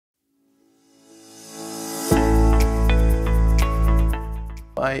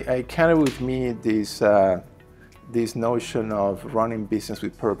I carry with me this notion of running business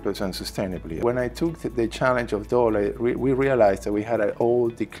with purpose and sustainably. When I took the challenge of Dole, we realized that we had an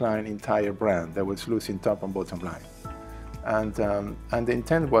old decline entire brand that was losing top and bottom line. And the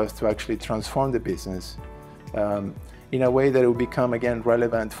intent was to actually transform the business in a way that it would become again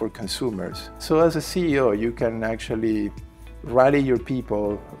relevant for consumers. So as a CEO, you can actually rally your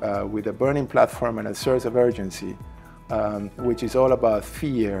people with a burning platform and a sense of urgency, which is all about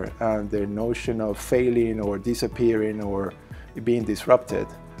fear and the notion of failing or disappearing or being disrupted,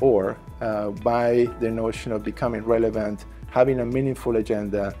 or by the notion of becoming relevant, having a meaningful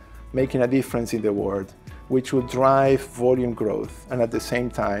agenda, making a difference in the world, which will drive volume growth and at the same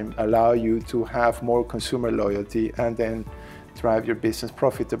time allow you to have more consumer loyalty and then drive your business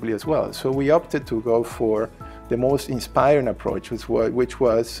profitably as well. So we opted to go for the most inspiring approach, which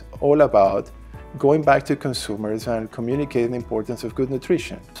was all about going back to consumers and communicating the importance of good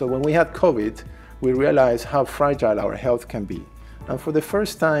nutrition. So when we had COVID, we realized how fragile our health can be. And for the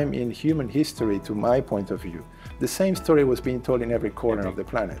first time in human history, to my point of view, the same story was being told in every corner of the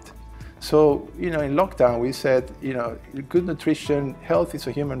planet. So, in lockdown, we said, good nutrition, health is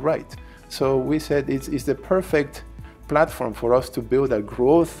a human right. So we said it's the perfect platform for us to build a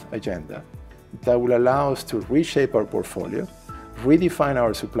growth agenda that will allow us to reshape our portfolio, redefine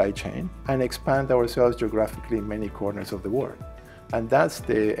our supply chain, and expand ourselves geographically in many corners of the world. And that's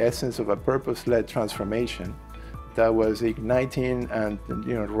the essence of a purpose-led transformation that was igniting and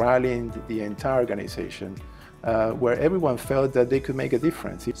rallying the entire organization, where everyone felt that they could make a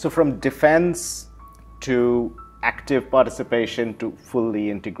difference. So from defense to active participation to fully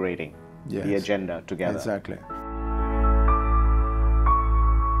integrating the agenda together. Exactly.